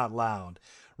crying out loud.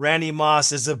 Randy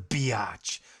Moss is a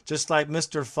biatch, just like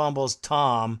Mr. Fumbles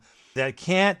Tom, that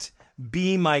can't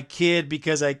be my kid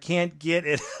because I can't get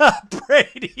it up,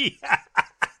 Brady.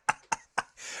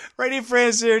 Brady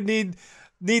friends here need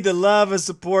the love and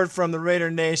support from the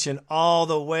Raider Nation all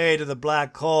the way to the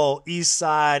Black Hole, East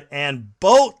Side, and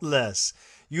Boatless.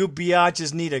 You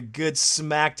biatches need a good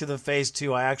smack to the face,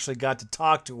 too. I actually got to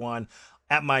talk to one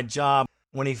at my job.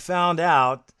 When he found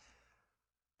out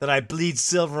that I bleed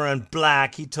silver and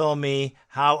black, he told me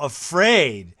how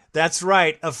afraid, that's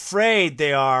right, afraid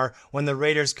they are when the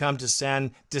Raiders come to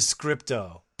San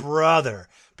Descripto. Brother,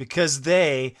 because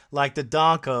they, like the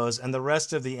Donkos and the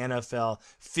rest of the NFL,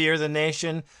 fear the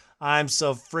nation. I'm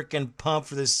so freaking pumped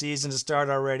for this season to start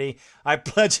already. I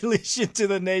pledge allegiance to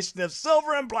the nation of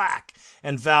silver and black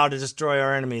and vow to destroy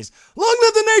our enemies. Long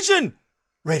live the nation!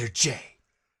 Raider J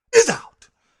is out.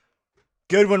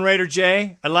 Good one, Raider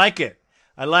J. I like it.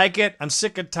 I'm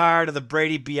sick and tired of the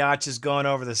Brady biatches going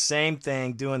over the same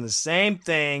thing, doing the same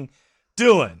thing,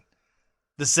 doing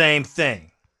the same thing.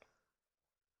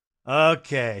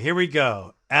 Okay, here we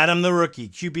go. Adam the Rookie,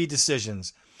 QB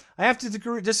decisions. I have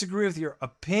to disagree with your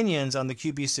opinions on the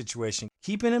QB situation,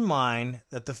 keeping in mind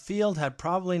that the field had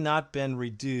probably not been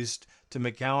reduced to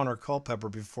McGowan or Culpepper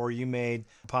before you made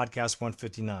podcast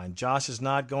 159. Josh is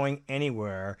not going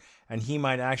anywhere, and he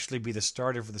might actually be the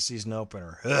starter for the season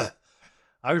opener. Ugh.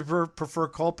 I would prefer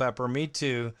Culpepper, me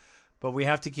too, but we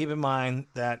have to keep in mind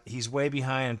that he's way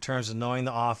behind in terms of knowing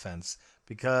the offense.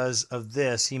 Because of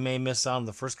this, he may miss out on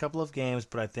the first couple of games,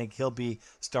 but I think he'll be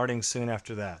starting soon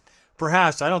after that.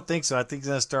 Perhaps. I don't think so. I think he's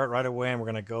going to start right away, and we're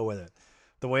going to go with it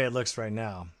the way it looks right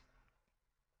now.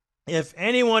 If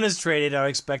anyone is traded, I would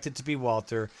expect it to be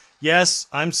Walter. Yes,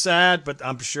 I'm sad, but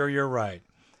I'm sure you're right.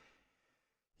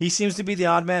 He seems to be the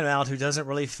odd man out who doesn't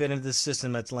really fit into the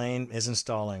system that Lane is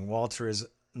installing. Walter is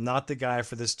not the guy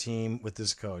for this team with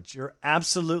this coach. You're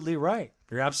absolutely right.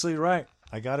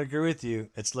 I got to agree with you.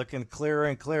 It's looking clearer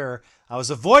and clearer. I was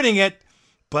avoiding it,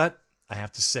 but I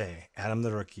have to say, Adam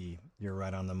the Rookie, you're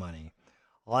right on the money.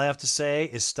 All I have to say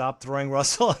is stop throwing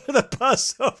Russell under the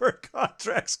bus over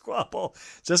contract squabble.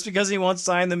 Just because he won't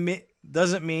sign them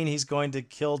doesn't mean he's going to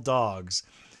kill dogs.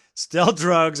 Still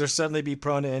drugs or suddenly be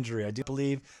prone to injury. I do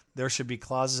believe there should be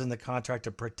clauses in the contract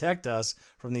to protect us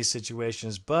from these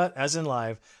situations, but as in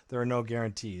life, there are no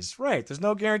guarantees. Right, there's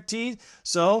no guarantee,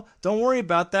 so don't worry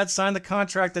about that. Sign the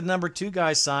contract that number 2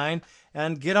 guy signed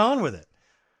and get on with it.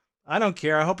 I don't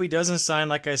care. I hope he doesn't sign,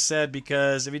 like I said,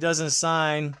 because if he doesn't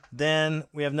sign, then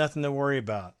we have nothing to worry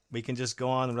about. We can just go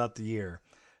on without the year.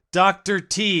 Dr.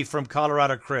 T from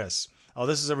Colorado Chris. Oh,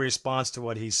 this is a response to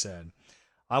what he said.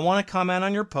 I want to comment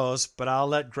on your post, but I'll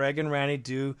let Greg and Randy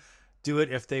do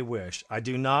it if they wish. I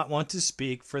do not want to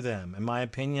speak for them. In my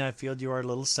opinion, I feel you are a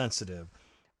little sensitive.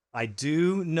 I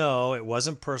do know it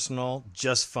wasn't personal,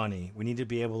 just funny. We need to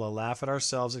be able to laugh at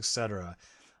ourselves, etc.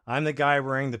 I'm the guy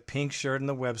wearing the pink shirt on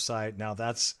the website. Now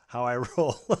that's how I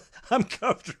roll. I'm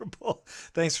comfortable.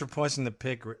 Thanks for posting the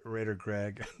pic, Raider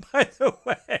Greg. By the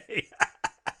way,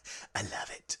 I love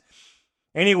it.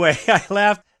 Anyway, I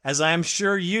laughed, as I am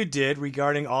sure you did,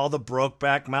 regarding all the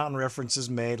Brokeback Mountain references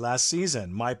made last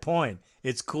season. My point.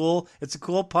 It's cool. It's a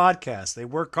cool podcast. They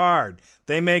work hard.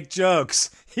 They make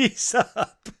jokes. He's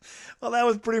up. Well, that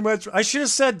was pretty much... I should have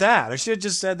said that. I should have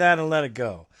just said that and let it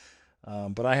go.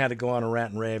 But I had to go on a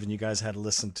rant and rave, and you guys had to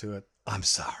listen to it. I'm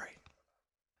sorry.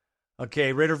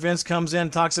 Okay, Raider Vince comes in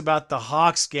and talks about the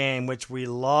Hawks game, which we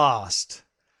lost.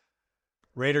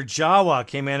 Raider Jawa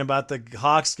came in about the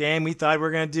Hawks game. We thought we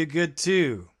were going to do good,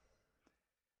 too.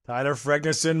 Tyler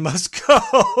Fregnerson must go.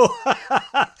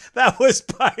 That was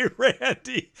by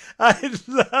Randy. I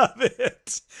love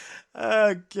it.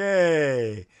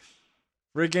 Okay.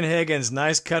 Friggin' Higgins,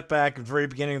 nice cutback at the very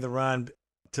beginning of the run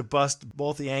to bust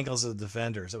both the ankles of the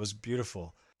defenders. It was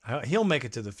beautiful. He'll make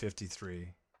it to the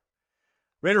 53.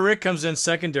 Raider Rick comes in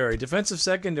secondary. Defensive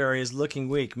secondary is looking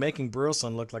weak, making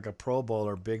Burleson look like a Pro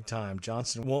Bowler big time.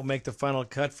 Johnson won't make the final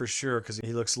cut for sure because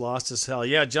he looks lost as hell.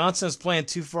 Yeah, Johnson is playing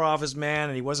too far off his man,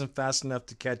 and he wasn't fast enough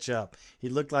to catch up. He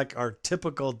looked like our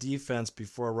typical defense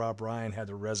before Rob Ryan had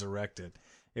to resurrect it.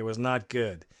 It was not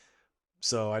good.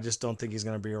 So I just don't think he's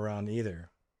going to be around either.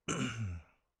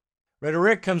 Raider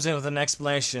Rick comes in with an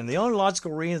explanation. The only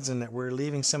logical reason that we're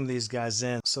leaving some of these guys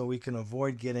in so we can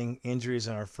avoid getting injuries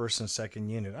in our first and second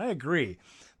unit. I agree.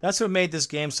 That's what made this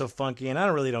game so funky, and I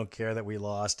really don't care that we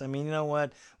lost. I mean, you know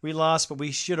what? We lost, but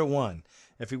we should have won.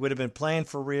 If we would have been playing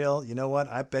for real, you know what?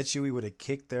 I bet you we would have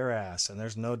kicked their ass, and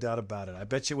there's no doubt about it. I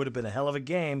bet you it would have been a hell of a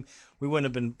game. We wouldn't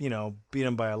have been, beat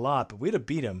them by a lot, but we'd have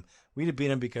beat them. We'd have beat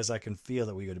them because I can feel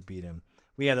that we would have beat them.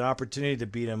 We had an opportunity to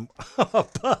beat them a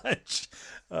bunch,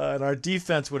 and our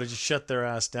defense would have just shut their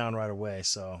ass down right away.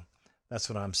 So that's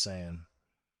what I'm saying.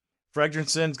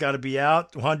 Fredrickson's got to be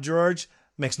out. Juan George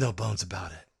makes no bones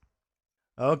about it.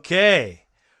 Okay,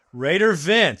 Raider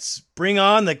Vince, bring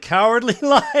on the Cowardly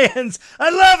Lions.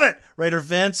 I love it. Raider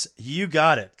Vince, you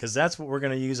got it, because that's what we're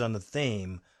going to use on the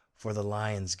theme for the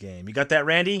Lions game. You got that,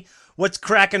 Randy? What's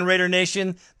cracking, Raider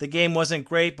Nation? The game wasn't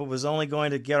great, but was only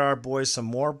going to get our boys some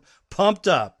more pumped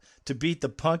up to beat the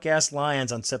punk-ass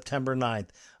Lions on September 9th.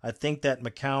 I think that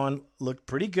McCowan looked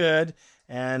pretty good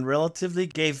and relatively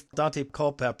gave Dante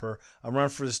Culpepper a run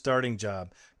for the starting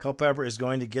job. Culpepper is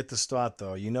going to get the start,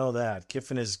 though. You know that.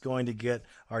 Kiffin is going to get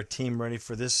our team ready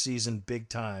for this season big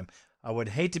time. I would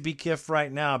hate to be Kiff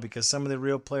right now because some of the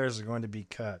real players are going to be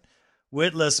cut.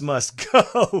 Witless must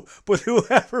go, but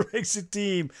whoever makes a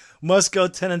team must go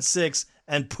 10-6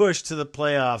 and push to the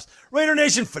playoffs. Raider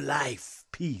Nation for life.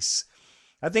 Peace.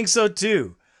 I think so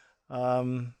too.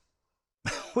 Witless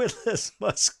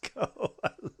must go.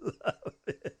 I love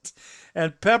it.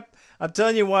 And Pep, I'm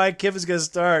telling you why Kiff is going to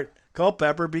start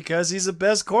Culpepper, because he's the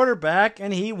best quarterback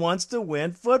and he wants to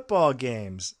win football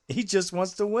games. He just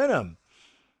wants to win them.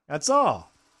 That's all.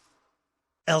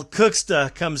 El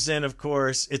Cooksta comes in, of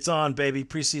course. It's on, baby.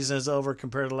 Preseason is over.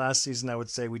 Compared to last season, I would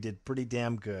say we did pretty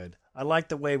damn good. I like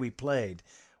the way we played.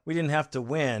 We didn't have to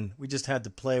win. We just had to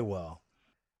play well.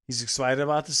 He's excited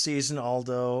about the season,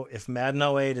 although if Madden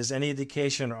 08 is any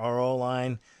indication, our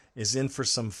O-line is in for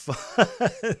some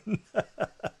fun.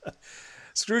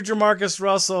 Scrooge Marcus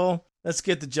Russell, let's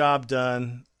get the job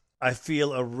done. I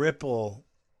feel a ripple.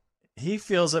 He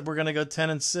feels that we're going to go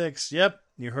 10-6. Yep,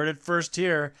 you heard it first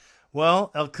here.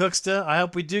 Well, El Cooksta, I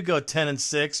hope we do go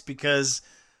 10-6 because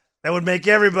that would make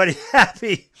everybody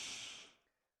happy.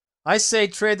 I say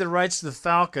trade the rights to the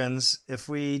Falcons. If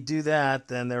we do that,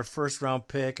 then their first-round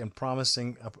pick and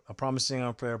a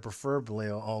promising player,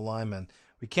 preferably all lineman.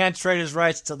 We can't trade his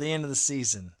rights till the end of the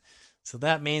season. So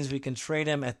that means we can trade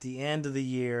him at the end of the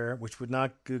year, which would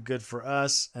not do good for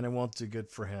us, and it won't do good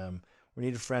for him. We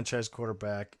need a franchise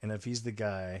quarterback, and if he's the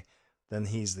guy, then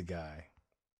he's the guy.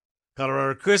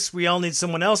 Colorado Chris, we all need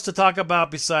someone else to talk about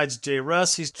besides Jay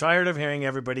Russ. He's tired of hearing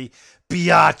everybody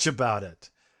biatch about it.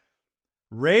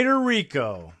 Raider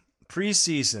Rico,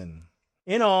 preseason.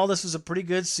 In all, this was a pretty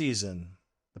good season.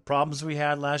 The problems we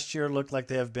had last year look like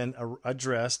they have been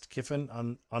addressed. Kiffin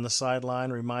on the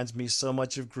sideline reminds me so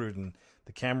much of Gruden.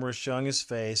 The camera was showing his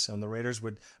face, and the Raiders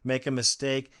would make a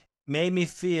mistake. Made me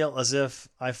feel as if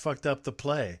I fucked up the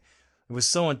play. It was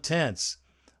so intense.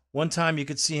 One time you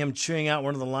could see him chewing out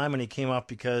one of the linemen. He came up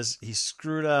because he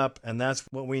screwed up, and that's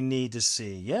what we need to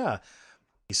see. Yeah,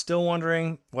 he's still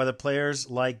wondering why the players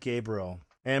like Gabriel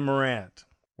and Morant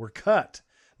were cut.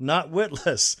 Not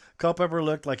Witless. Culpepper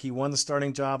looked like he won the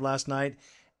starting job last night,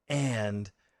 and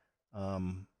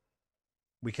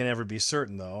we can never be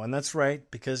certain, though. And that's right,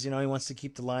 because, he wants to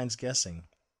keep the Lions guessing.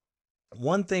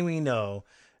 One thing we know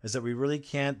is that we really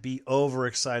can't be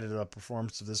overexcited about the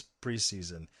performance of this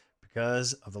preseason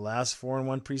because of the last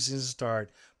 4-1 preseason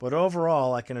start. But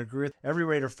overall, I can agree with every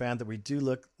Raider fan that we do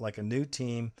look like a new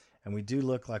team, and we do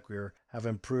look like we have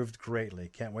improved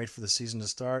greatly. Can't wait for the season to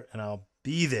start, and I'll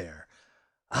be there.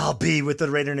 I'll be with the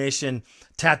Raider Nation,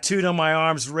 tattooed on my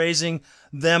arms, raising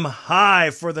them high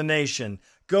for the nation.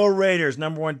 Go Raiders,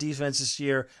 #1 defense this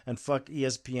year, and fuck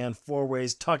ESPN 4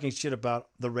 ways talking shit about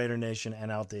the Raider Nation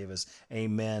and Al Davis.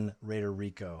 Amen, Raider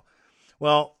Rico.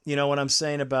 Well, what I'm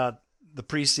saying about the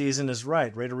preseason is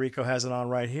right. Raider Rico has it on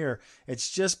right here.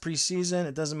 It's just preseason.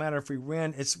 It doesn't matter if we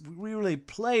win. We really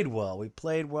played well. We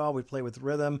played well. We play with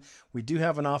rhythm. We do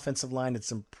have an offensive line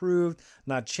that's improved,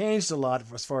 not changed a lot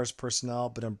as far as personnel,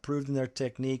 but improved in their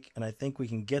technique, and I think we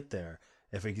can get there.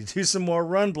 If we could do some more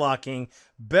run blocking,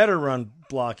 better run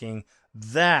blocking,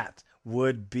 that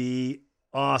would be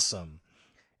awesome.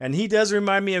 And he does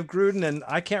remind me of Gruden, and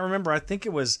I can't remember. I think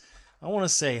it was I want to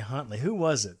say Huntley. Who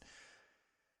was it?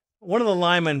 One of the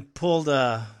linemen pulled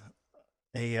a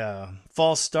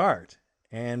false start,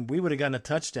 and we would have gotten a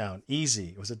touchdown. Easy.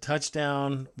 It was a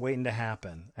touchdown waiting to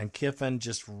happen. And Kiffin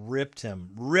just ripped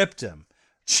him.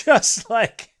 Just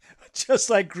like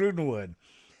Gruden would.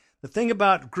 The thing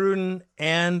about Gruden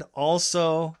and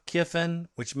also Kiffin,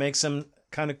 which makes him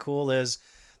kind of cool, is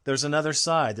there's another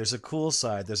side. There's a cool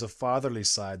side. There's a fatherly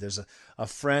side. There's a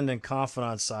friend and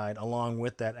confidant side along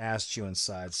with that ass-chewing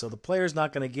side. So the player's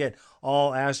not going to get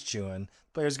all ass-chewing.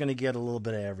 The player's going to get a little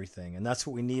bit of everything. And that's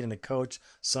what we need in a coach,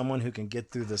 someone who can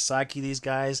get through the psyche of these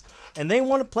guys. And they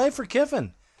want to play for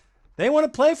Kiffin. They want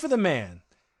to play for the man.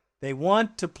 They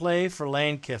want to play for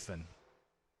Lane Kiffin.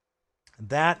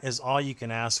 That is all you can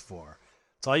ask for.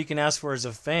 It's all you can ask for as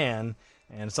a fan,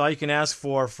 and it's all you can ask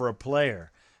for a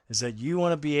player, is that you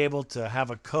want to be able to have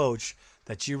a coach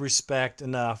that you respect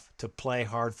enough to play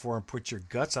hard for and put your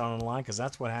guts out on the line, because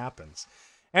that's what happens.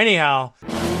 Anyhow,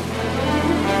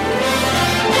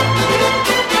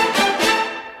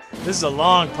 this is a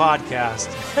long podcast,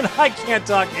 and I can't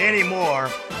talk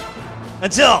anymore.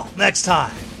 Until next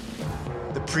time,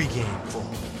 the pregame for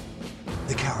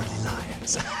the Cowardly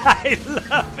Lions. I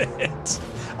love it.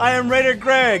 I am Raider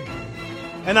Greg,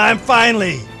 and I'm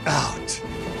finally out.